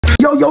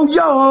Yo, yo,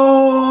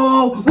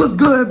 yo! What's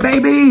good,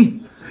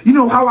 baby? You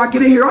know how I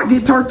get in here? I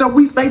get turned up.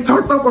 They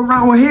turned up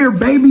around here,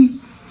 baby.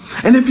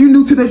 And if you're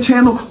new to the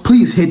channel,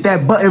 please hit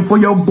that button for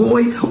your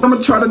boy. I'm going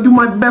to try to do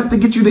my best to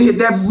get you to hit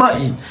that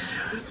button.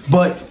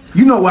 But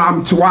you know why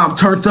I'm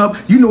turned up.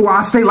 You know why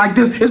I stay like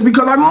this. It's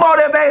because I'm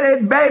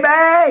motivated,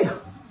 baby.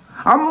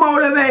 I'm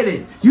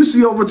motivated. You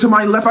see over to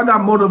my left, I got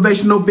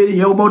motivational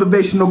video,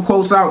 motivational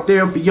quotes out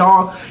there for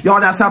y'all.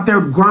 Y'all that's out there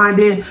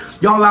grinding.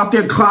 Y'all out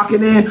there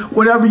clocking in.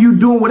 Whatever you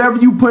doing, whatever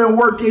you putting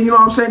work in, you know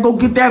what I'm saying? Go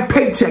get that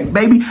paycheck,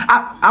 baby.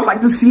 I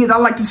like to see it. I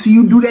like to see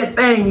you do that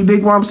thing. You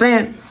dig what I'm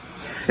saying?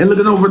 And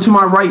looking over to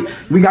my right,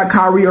 we got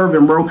Kyrie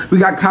Irving, bro. We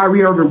got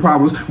Kyrie Irving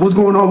problems. What's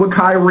going on with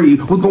Kyrie?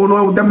 What's going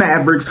on with the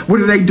Mavericks?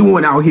 What are they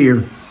doing out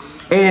here?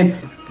 And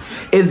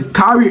is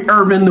Kyrie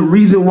Irving the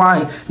reason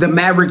why the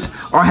Mavericks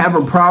are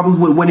having problems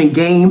with winning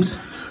games?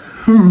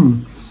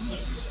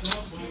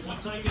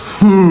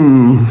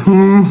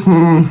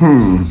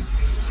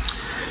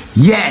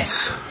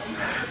 Yes,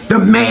 the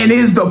man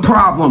is the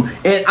problem,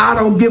 and I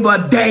don't give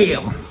a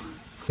damn.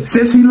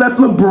 Since he left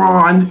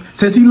LeBron,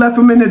 since he left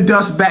him in the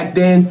dust back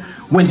then,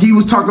 when he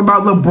was talking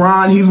about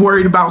LeBron, he's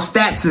worried about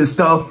stats and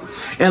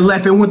stuff, and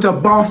left and went to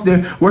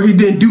Boston where he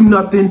didn't do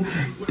nothing.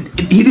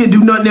 He didn't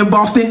do nothing in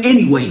Boston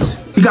anyways.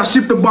 He got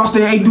shipped to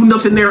Boston and ain't do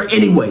nothing there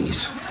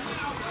anyways.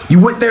 You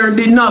went there and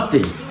did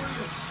nothing.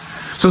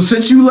 So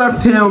since you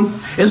left him,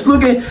 it's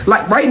looking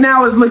like, right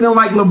now it's looking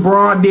like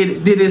LeBron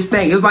did his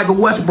thing. It's like a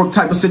Westbrook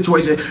type of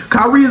situation.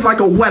 Kyrie is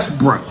like a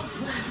Westbrook.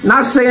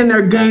 Not saying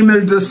their game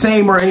is the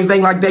same or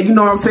anything like that. You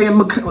know what I'm saying?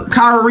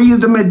 Kyrie is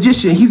the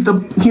magician. He's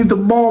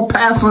the ball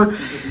passer.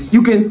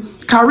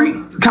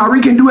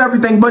 Kyrie can do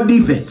everything but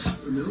defense.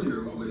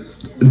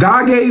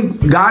 God gave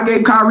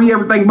Kyrie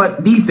everything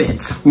but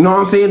defense. You know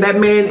what I'm saying? That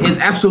man is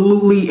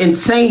absolutely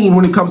insane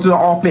when it comes to the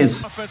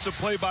offense. Offensive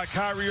play by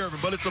Kyrie Irving,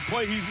 but it's a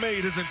play he's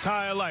made his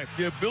entire life.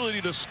 The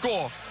ability to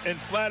score and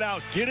flat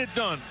out get it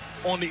done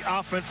on the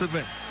offensive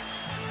end.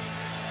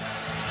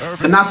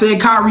 I'm not saying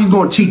Kyrie's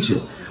gonna cheat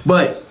you,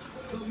 but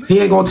he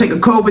ain't gonna take a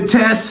COVID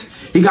test.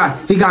 He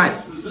got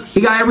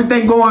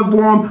everything going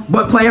for him,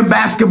 but playing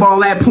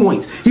basketball at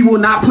points. He will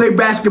not play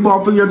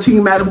basketball for your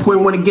team at a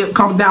point when it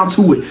comes down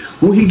to it.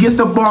 When he gets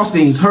to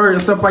Boston, he's hurt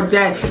and stuff like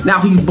that. Now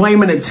he's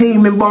blaming the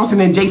team in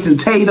Boston and Jason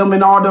Tatum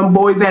and all them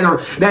boys that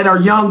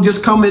are young,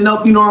 just coming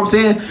up. You know what I'm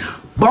saying?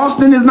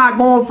 Boston is not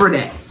going for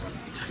that.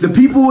 The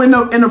people in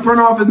the front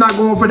office not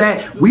going for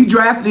that. We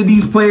drafted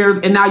these players,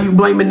 and now you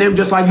blaming them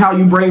just like how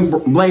you blame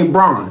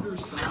Braun.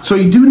 So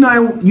you do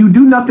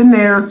nothing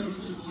there.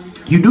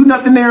 You do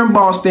nothing there in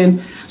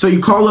Boston. So you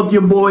call up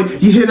your boy.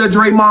 You hit a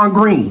Draymond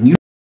Green. You know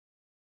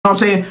what I'm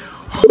saying?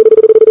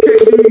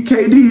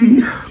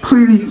 KD,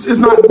 please. It's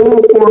not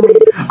going for me.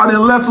 I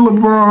done left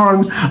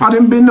LeBron. I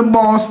done been to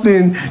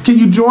Boston. Can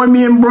you join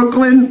me in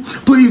Brooklyn?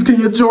 Please, can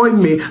you join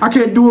me? I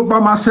can't do it by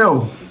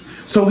myself.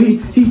 So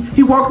he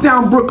walked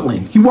down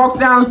Brooklyn. He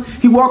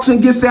walks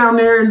and gets down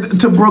there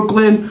to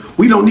Brooklyn.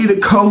 We don't need a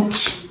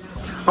coach.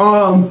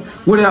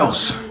 What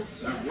else?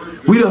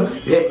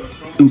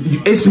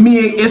 It's me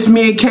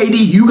and KD.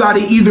 You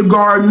gotta either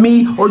guard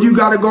me or you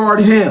gotta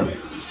guard him.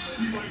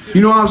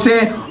 You know what I'm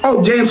saying?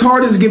 Oh, James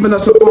Harden's giving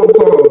us a phone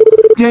call.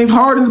 James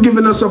Harden's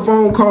giving us a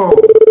phone call.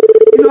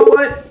 You know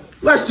what?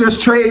 Let's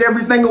just trade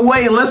everything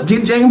away and let's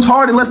get James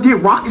Harden. Let's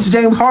get Rockets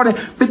James Harden.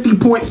 50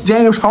 points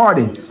James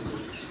Harden.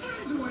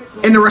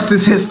 And the rest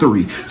is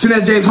history. So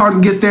that James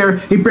Harden gets there,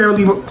 he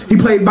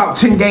played about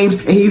 10 games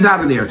and he's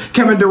out of there.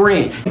 Kevin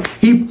Durant,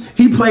 he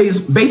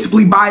plays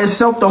basically by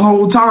himself the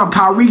whole time.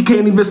 Kyrie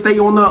can't even stay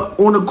on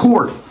the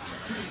court.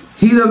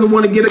 He doesn't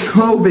want to get a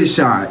COVID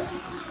shot.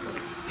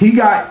 He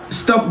got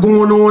stuff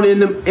going on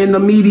in the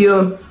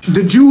media.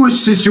 The Jewish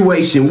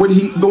situation, when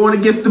he going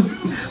against a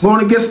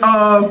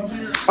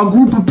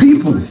group of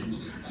people.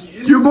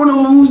 You're going to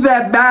lose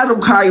that battle,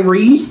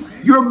 Kyrie.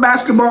 You're a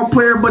basketball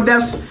player, but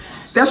that's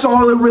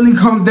all it really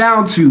comes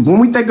down to. When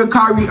we think of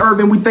Kyrie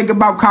Irving, we think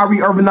about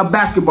Kyrie Irving, a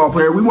basketball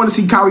player. We want to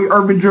see Kyrie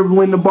Irving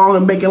dribbling the ball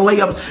and making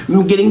layups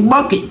and getting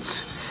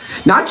buckets.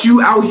 Not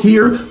you out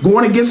here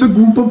going against a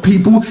group of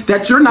people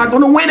that you're not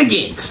going to win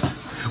against.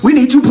 We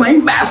need you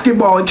playing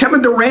basketball. And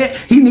Kevin Durant,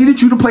 he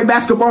needed you to play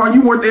basketball, and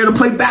you weren't there to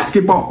play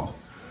basketball.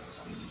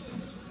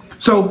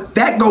 So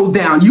that goes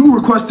down. You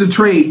request a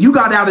trade. You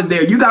got out of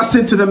there. You got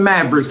sent to the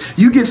Mavericks.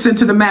 You get sent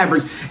to the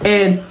Mavericks.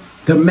 And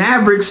the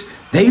Mavericks,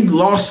 they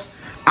lost.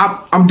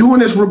 I'm doing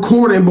this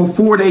recording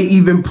before they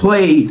even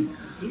played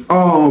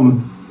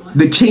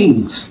the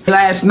Kings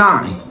last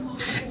night.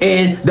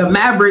 And the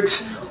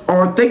Mavericks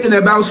are thinking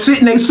about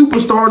sitting their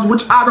superstars,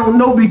 which I don't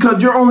know,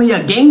 because you're only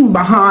a game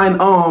behind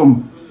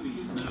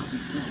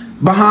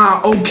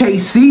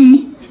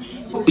OKC.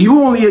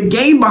 You only a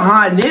game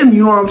behind them,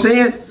 you know what I'm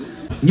saying?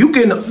 You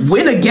can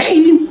win a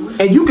game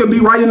and you can be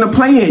right in the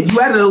play-in. You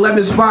at an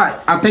 11th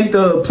spot. I think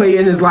the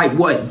play-in is like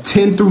what,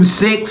 10 through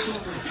 6?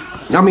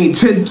 I mean,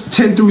 10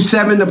 through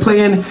 7, the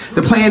plan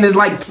is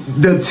like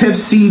the 10th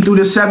seed through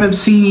the 7th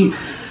seed.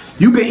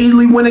 You can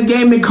easily win a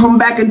game and come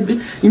back and,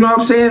 you know what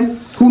I'm saying?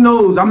 Who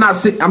knows? I'm not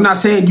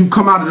saying you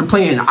come out of the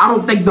play-in. I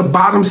don't think the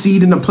bottom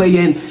seed in the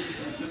play-in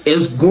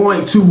is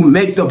going to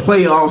make the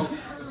playoffs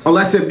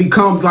unless it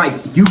becomes like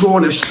you go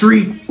on a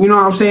streak. You know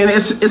what I'm saying?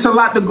 It's a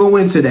lot to go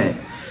into that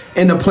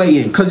in the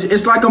play-in, because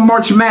it's like a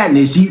March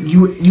Madness.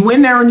 You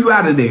in there and you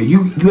out of there.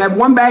 You have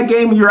one bad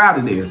game and you're out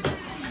of there.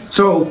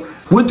 So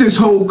with this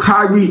whole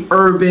Kyrie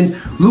Irving,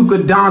 Luka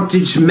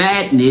Doncic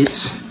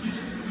madness,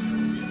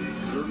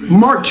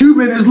 Mark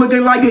Cuban is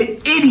looking like an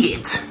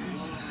idiot.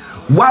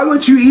 Why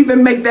would you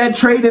even make that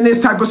trade in this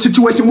type of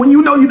situation when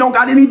you know you don't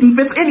got any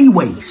defense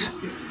anyways?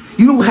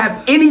 You don't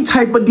have any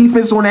type of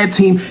defense on that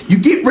team. You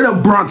get rid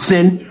of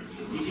Brunson.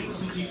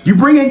 You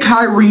bring in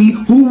Kyrie,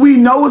 who we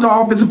know is an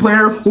offensive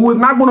player, who is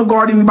not going to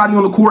guard anybody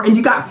on the court, and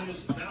you got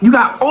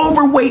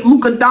overweight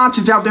Luka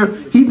Doncic out there.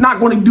 He's not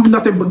going to do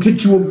nothing but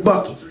get you a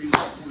bucket.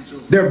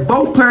 They're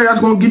both players that's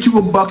going to get you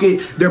a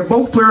bucket. They're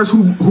both players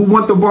who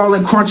want the ball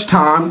in crunch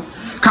time.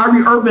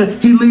 Kyrie Irving,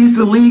 he leads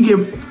the league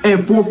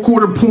in fourth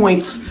quarter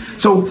points,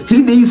 so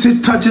he needs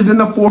his touches in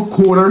the fourth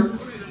quarter.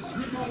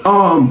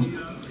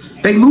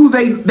 They lose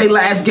they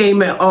last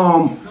game at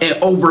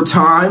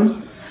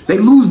overtime. They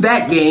lose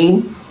that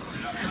game.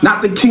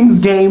 Not the Kings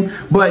game,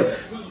 but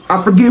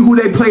I forget who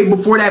they played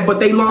before that, but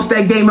they lost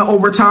that game in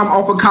overtime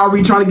off of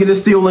Kyrie trying to get a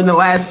steal in the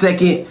last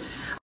second.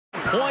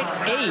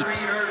 0.8.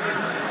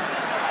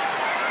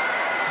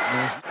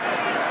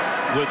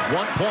 With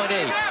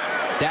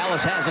 1.8.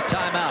 Dallas has a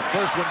timeout.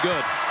 First one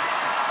good.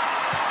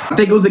 I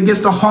think it was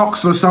against the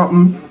Hawks or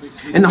something,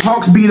 and the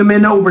Hawks beat them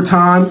in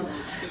overtime.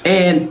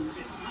 And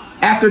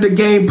after the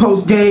game,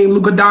 post-game,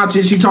 Luka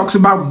Doncic, he talks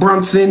about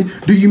Brunson.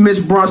 Do you miss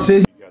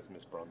Brunson?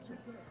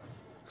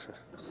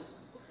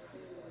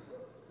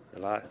 A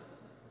lot.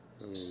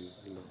 I mean,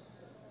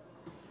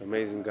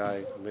 amazing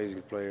guy,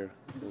 amazing player,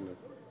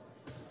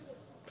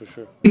 for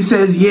sure. He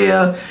says,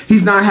 yeah,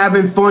 he's not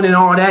having fun and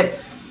all that.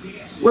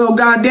 Well,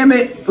 goddamn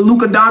it,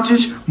 Luka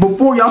Doncic,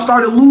 before y'all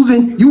started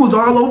losing, you was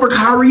all over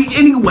Kyrie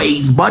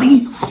anyways,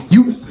 buddy.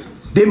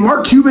 Did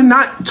Mark Cuban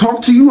not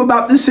talk to you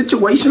about this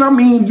situation? I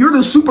mean, you're the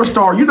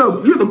superstar.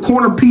 You're the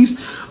corner piece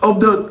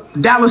of the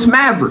Dallas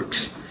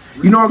Mavericks.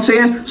 You know what I'm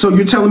saying? So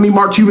you're telling me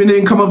Mark Cuban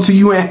didn't come up to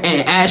you and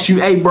ask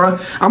you, hey, bro,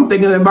 I'm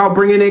thinking about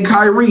bringing in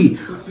Kyrie.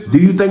 Do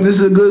you think this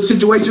is a good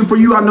situation for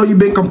you? I know you've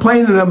been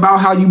complaining about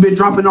how you've been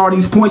dropping all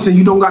these points and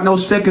you don't got no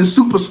second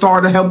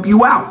superstar to help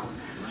you out.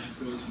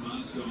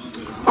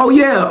 Oh,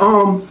 yeah,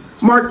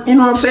 Mark, you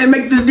know what I'm saying?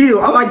 Make the deal.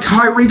 I like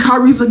Kyrie.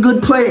 Kyrie's a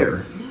good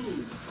player.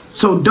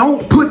 So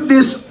don't put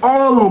this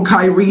all on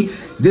Kyrie.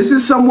 This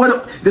is the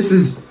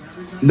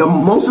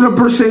most of the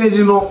percentage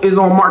is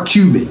on Mark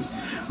Cuban.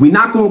 We're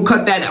not going to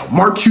cut that out.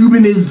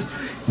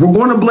 We're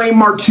going to blame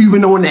Mark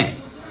Cuban on that.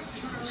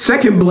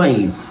 Second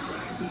blame.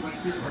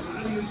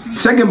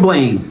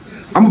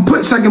 I'm going to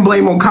put second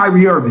blame on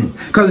Kyrie Irving.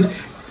 Because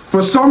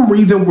for some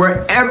reason,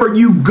 wherever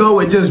you go,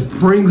 it just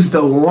brings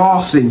the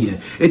loss in you.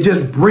 It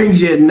just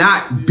brings you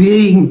not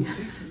being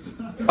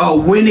a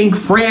winning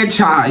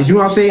franchise. You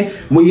know what I'm saying?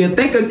 When you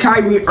think of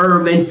Kyrie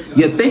Irving,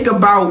 you think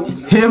about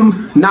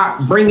him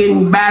not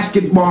bringing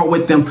basketball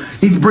with him.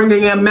 He's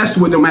bringing a mess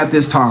with him at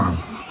this time.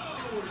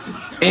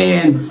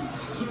 And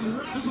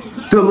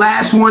the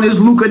last one is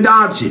Luka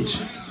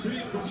Doncic.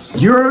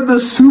 You're the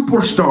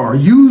superstar.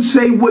 You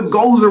say what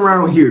goes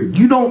around here.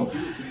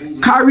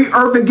 Kyrie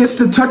Irving gets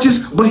the touches,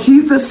 but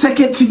he's the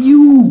second to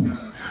you.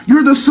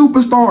 You're the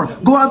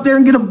superstar. Go out there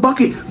and get a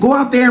bucket. Go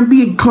out there and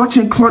be in clutch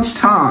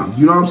time.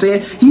 You know what I'm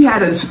saying? He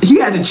had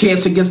a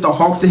chance against the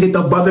Hawks to hit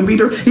the buzzer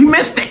beater. He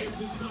missed it.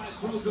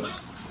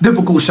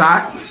 Difficult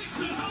shot,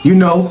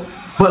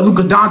 But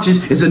Luka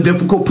Doncic is a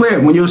difficult player.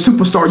 When you're a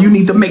superstar, you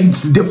need to make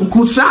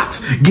difficult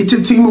shots. Get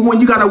your team a win.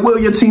 You got to will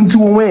your team to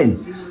a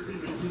win.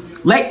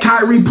 Let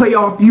Kyrie play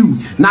off you,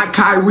 not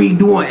Kyrie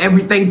doing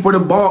everything for the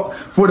ball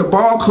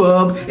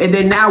club, and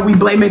then now we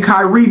blaming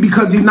Kyrie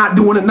because he's not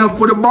doing enough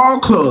for the ball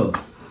club.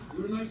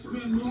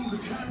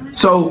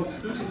 So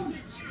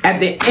at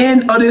the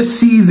end of this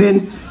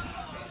season,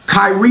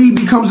 Kyrie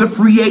becomes a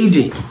free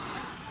agent.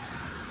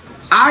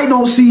 I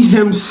don't see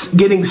him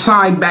getting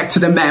signed back to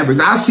the Mavericks.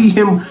 I see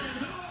him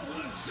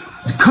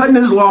cutting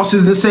his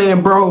losses and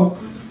saying, bro,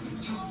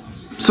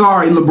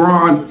 sorry,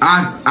 LeBron,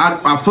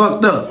 I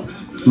fucked up.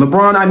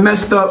 LeBron, I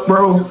messed up,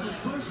 bro.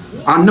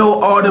 I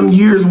know all them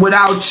years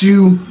without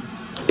you,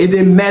 it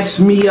didn't mess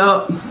me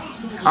up.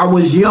 I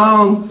was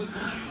young.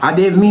 I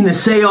didn't mean to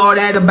say all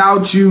that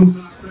about you.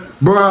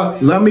 Bruh,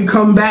 let me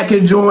come back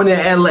and join in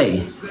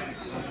LA.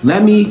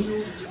 Let me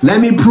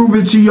prove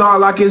it to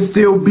y'all I can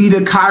still be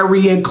the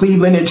Kyrie in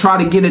Cleveland and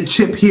try to get a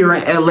chip here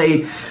in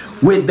LA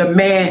with the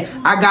man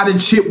I got a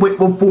chip with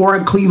before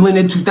in Cleveland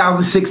in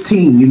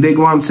 2016. You dig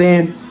what I'm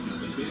saying?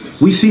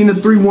 We seen the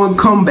 3-1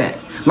 comeback.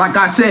 Like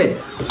I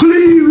said,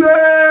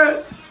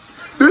 Cleveland,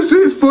 this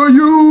is for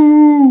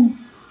you.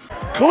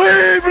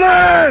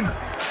 Cleveland,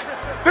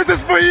 this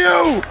is for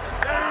you.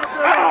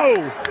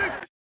 Oh.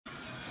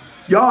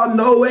 Y'all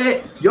know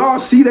it. Y'all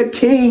see the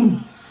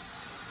king.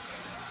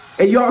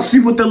 And y'all see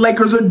what the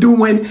Lakers are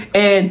doing.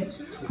 And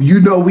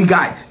we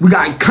got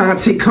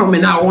content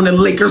coming out on the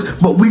Lakers,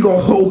 but we gonna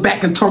hold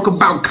back and talk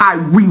about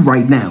Kyrie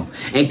right now.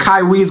 And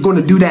Kyrie is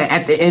gonna do that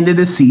at the end of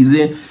the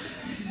season.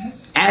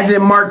 As as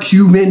in Mark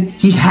Cuban,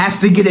 he has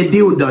to get a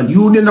deal done.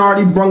 You didn't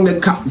already bring the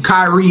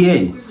Kyrie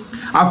in.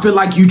 I feel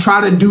like you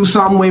try to do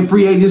something when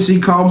free agency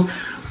comes,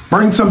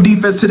 bring some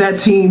defense to that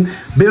team,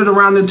 build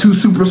around the 2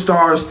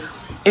 superstars,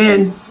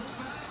 and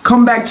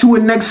come back to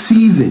it next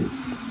season.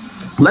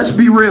 Let's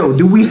be real.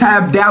 Do we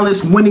have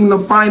Dallas winning the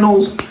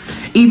finals,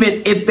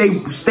 even if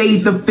they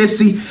stayed the 5th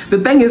seed? The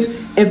thing is,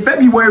 in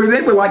February,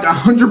 they were like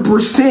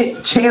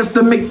 100% chance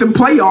to make the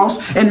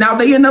playoffs, and now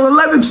they in the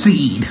 11th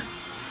seed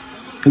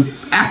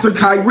after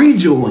Kyrie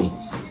joined.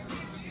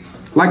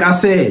 Like I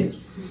said,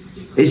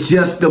 it's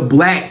just the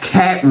black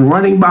cat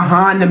running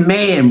behind the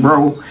man,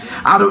 bro.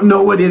 I don't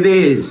know what it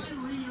is.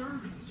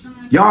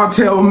 Y'all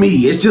tell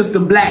me. It's just the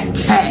black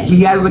cat.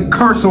 He has a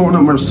curse on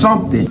him or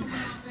something.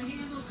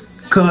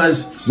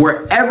 Because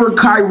wherever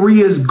Kyrie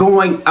is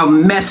going, a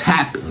mess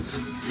happens.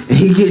 And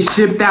he gets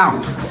shipped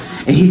out.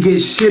 And he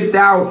gets shipped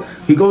out.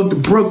 He goes to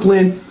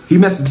Brooklyn. He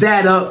messes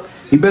that up.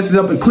 He messes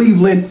up in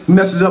Cleveland. He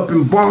messes up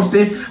in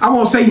Boston. I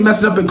won't say he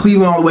messes up in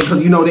Cleveland all the way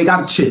because, you know, they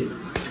got a chip.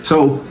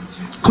 So,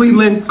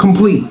 Cleveland,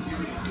 complete.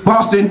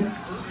 Boston,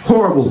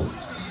 horrible.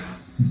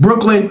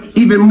 Brooklyn,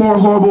 even more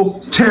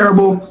horrible,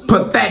 terrible,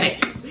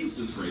 pathetic.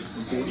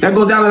 That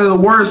goes down to the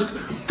worst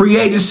free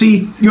agency.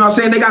 You know what I'm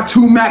saying? They got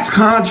 2 max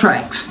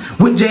contracts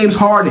with James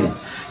Harden.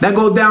 That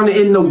goes down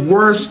in the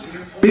worst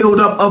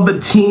buildup of a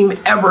team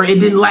ever. It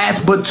didn't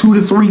last but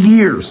 2 to 3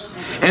 years.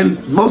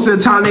 And most of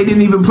the time, they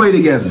didn't even play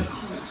together.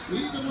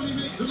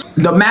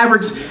 The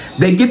Mavericks,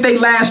 they get their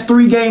last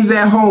 3 games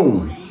at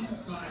home.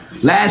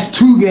 Last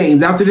 2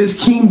 games after this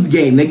Kings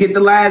game. They get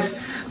the last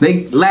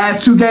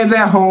 2 games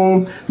at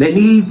home. They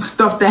need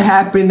stuff to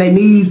happen. They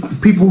need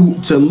people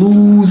to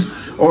lose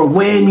or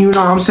win, you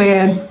know what I'm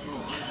saying?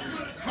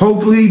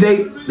 Hopefully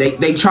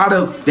they try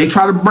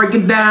to break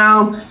it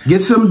down, get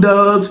some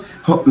dubs,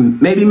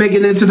 maybe make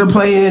it into the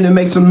play-in and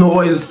make some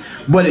noise.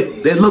 But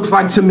it looks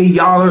like to me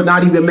y'all are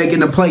not even making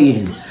the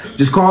play-in.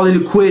 Just call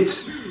it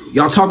quits.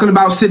 Y'all talking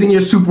about sitting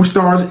your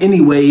superstars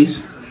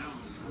anyways.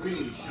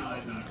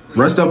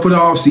 Rest up for the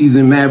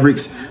offseason,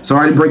 Mavericks.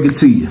 Sorry to break it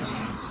to you.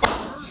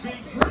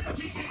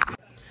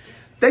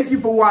 Thank you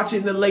for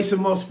watching the Lace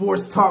 'Em Up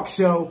Sports Talk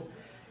Show.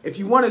 If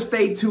you want to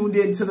stay tuned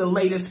in to the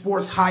latest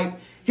sports hype,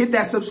 hit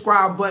that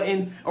subscribe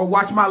button or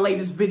watch my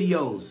latest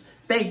videos.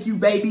 Thank you,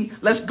 baby.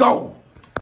 Let's go.